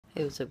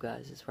Hey, what's up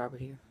guys, it's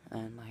Robert here,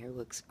 and my hair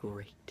looks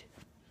great.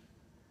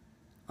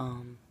 So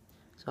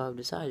I've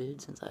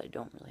decided, since I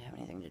don't really have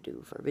anything to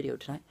do for a video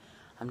tonight,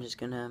 I'm just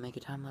gonna make a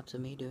time-lapse of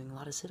me doing a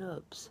lot of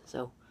sit-ups.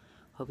 So,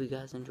 hope you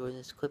guys enjoy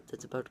this clip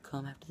that's about to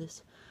come after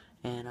this,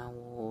 and I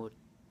will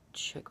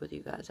check with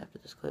you guys after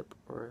this clip,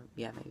 or,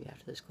 yeah, maybe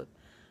after this clip.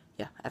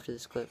 Yeah, after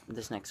this clip,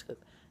 this next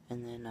clip,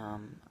 and then,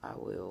 I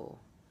will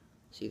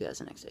see you guys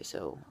the next day.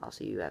 So, I'll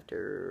see you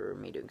after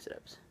me doing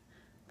sit-ups.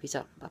 Peace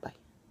out, bye-bye.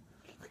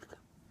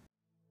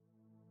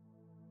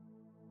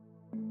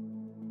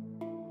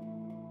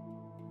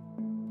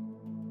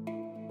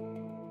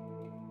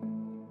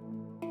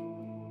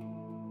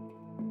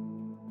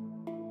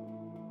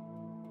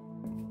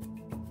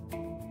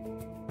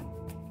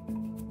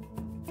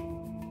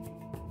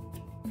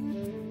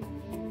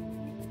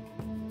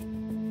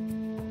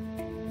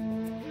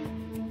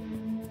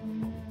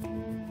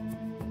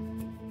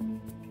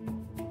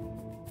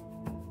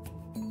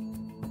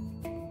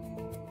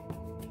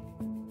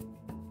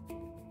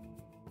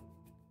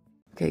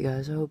 Okay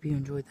guys, I hope you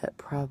enjoyed that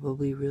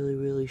probably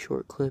really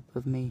short clip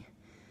of me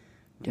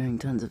doing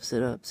tons of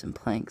sit-ups and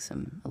planks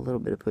and a little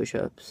bit of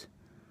push-ups.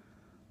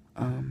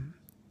 I'm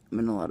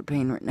in a lot of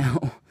pain right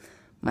now.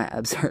 My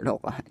abs hurt a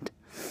lot.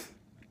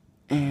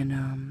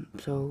 And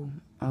so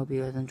I hope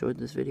you guys enjoyed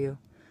this video.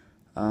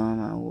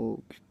 I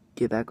will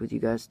get back with you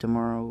guys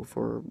tomorrow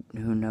for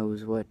who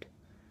knows what.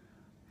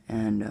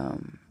 And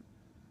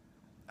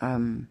I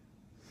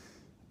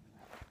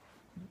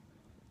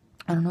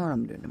don't know what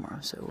I'm doing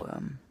tomorrow,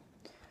 so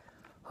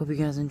hope you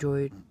guys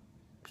enjoyed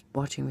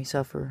watching me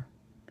suffer.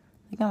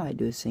 I think I might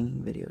do a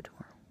singing video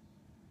tomorrow.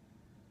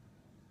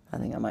 I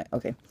think I might.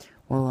 Okay.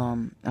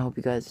 Well, I hope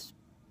you guys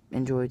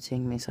enjoyed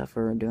seeing me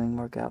suffer doing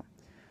workout.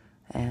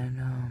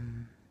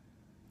 And,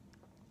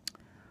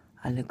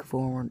 I look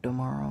forward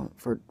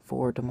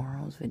for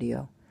tomorrow's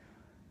video.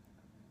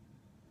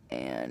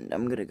 And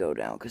I'm gonna go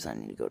now because I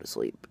need to go to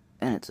sleep.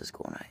 And it's a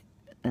school night.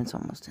 And it's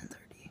almost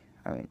 10:30.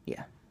 Alright,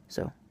 yeah.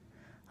 So,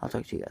 I'll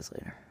talk to you guys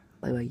later.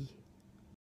 Bye-bye.